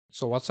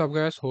So what's up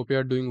guys, hope you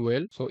are doing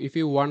well. So if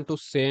you want to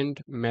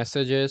send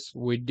messages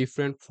with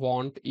different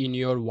font in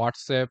your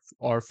WhatsApp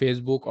or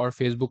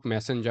Facebook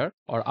Messenger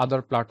or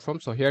other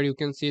platforms, so here you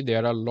can see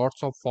there are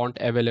lots of font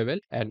available,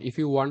 and if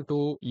you want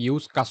to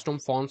use custom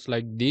fonts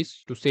like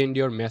this to send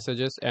your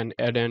messages and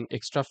add an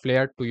extra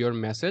flair to your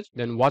message,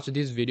 then watch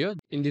this video.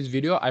 In this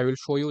video I will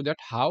show you that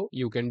how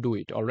you can do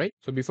it. Alright,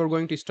 so before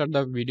going to start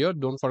the video,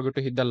 don't forget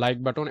to hit the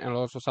like button and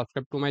also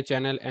subscribe to my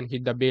channel and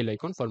hit the bell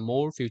icon for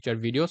more future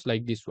videos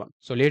like this one.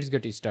 So let's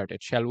get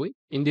started, shall we?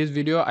 In this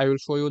video I will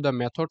show you the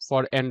method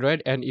for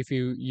Android, and if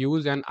you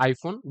use an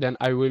iPhone, then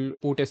I will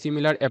put a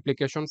similar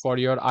application for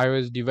your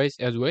iOS device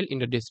as well in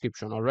the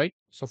description. Alright,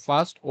 so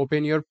first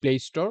open your Play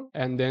Store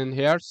and then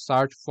here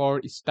search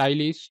for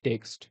stylish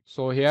text.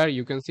 So here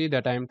you can see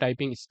that I am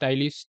typing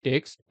stylish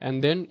text,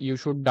 and then you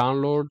should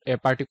download a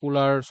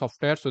particular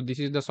software. So this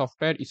is the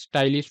software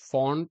stylish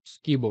fonts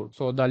keyboard.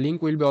 So the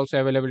link will be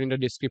also available in the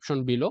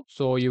description below,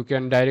 so you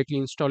can directly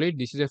install it.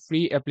 This is a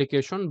free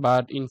application,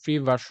 but in free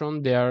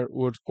version there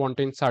would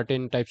contain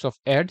certain types of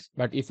ads,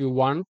 but if you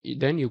want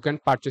then you can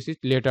purchase it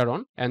later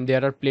on, and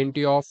there are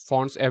plenty of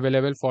fonts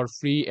available for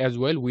free as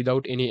well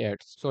without any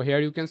ads. So here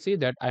you can see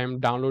that I am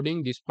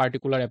downloading this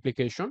particular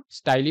application,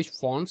 stylish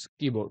fonts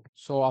keyboard.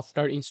 So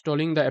after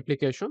installing the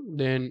application,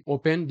 then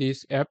open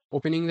this app.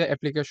 Opening the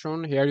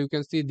application, here you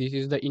can see this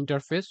is the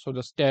interface. So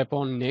just tap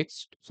on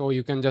next, so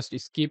you can just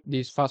skip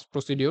this first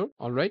procedure.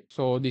 All right,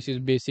 so this is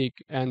basic,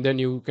 and then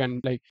you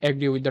can like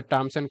agree with the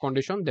terms and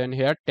condition. Then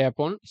here tap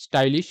on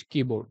stylish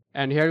keyboard,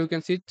 and here you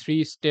can see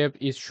 3 step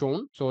is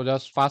shown. So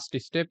just first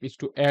step is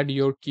to add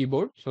your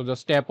keyboard, so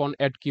just tap on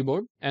add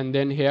keyboard, and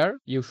then here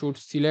you should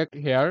select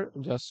here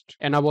just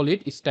enable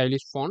it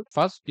stylish font.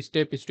 First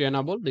step is to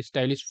enable the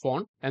stylish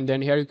font, and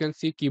then here you can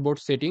see keyboard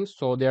settings.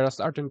 So there are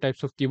certain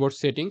types of keyboard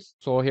settings.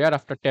 So here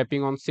after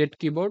tapping on set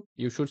keyboard,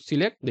 you should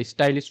select the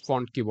stylish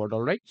font keyboard.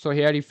 All right, so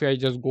here if I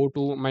just go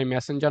to my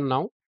Messenger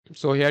now,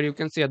 so here you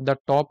can see at the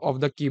top of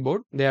the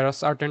keyboard there are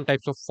certain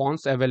types of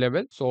fonts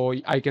available. So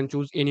I can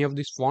choose any of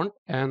this font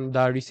and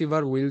the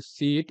receiver will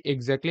see it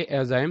exactly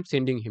as I am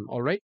sending him.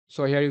 All right,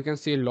 so here you can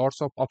see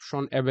lots of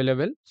options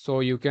available,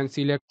 so you can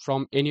select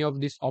from any of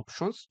these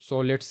options. So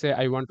let's say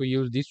I want to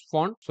use this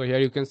font, so here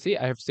you can see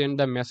I have sent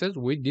the message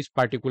with this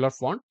particular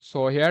font.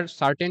 So here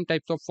certain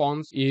types of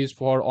fonts is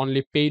for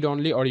only paid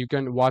only, or you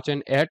can watch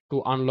an ad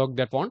to unlock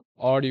that font,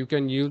 or you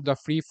can use the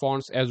free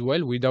fonts as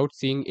well without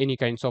seeing any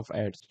kinds of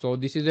ads. So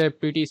this is a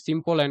pretty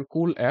simple and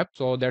cool app.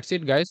 So that's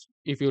it guys.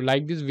 If you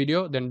like this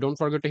video, then don't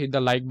forget to hit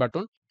the like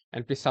button,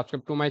 and please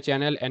subscribe to my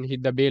channel and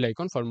hit the bell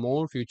icon for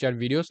more future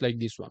videos like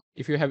this one.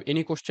 If you have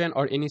any question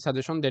or any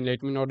suggestion, then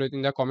let me know it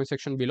in the comment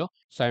section below.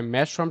 So I'm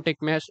Mesh from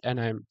TechMesh,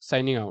 and I'm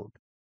signing out.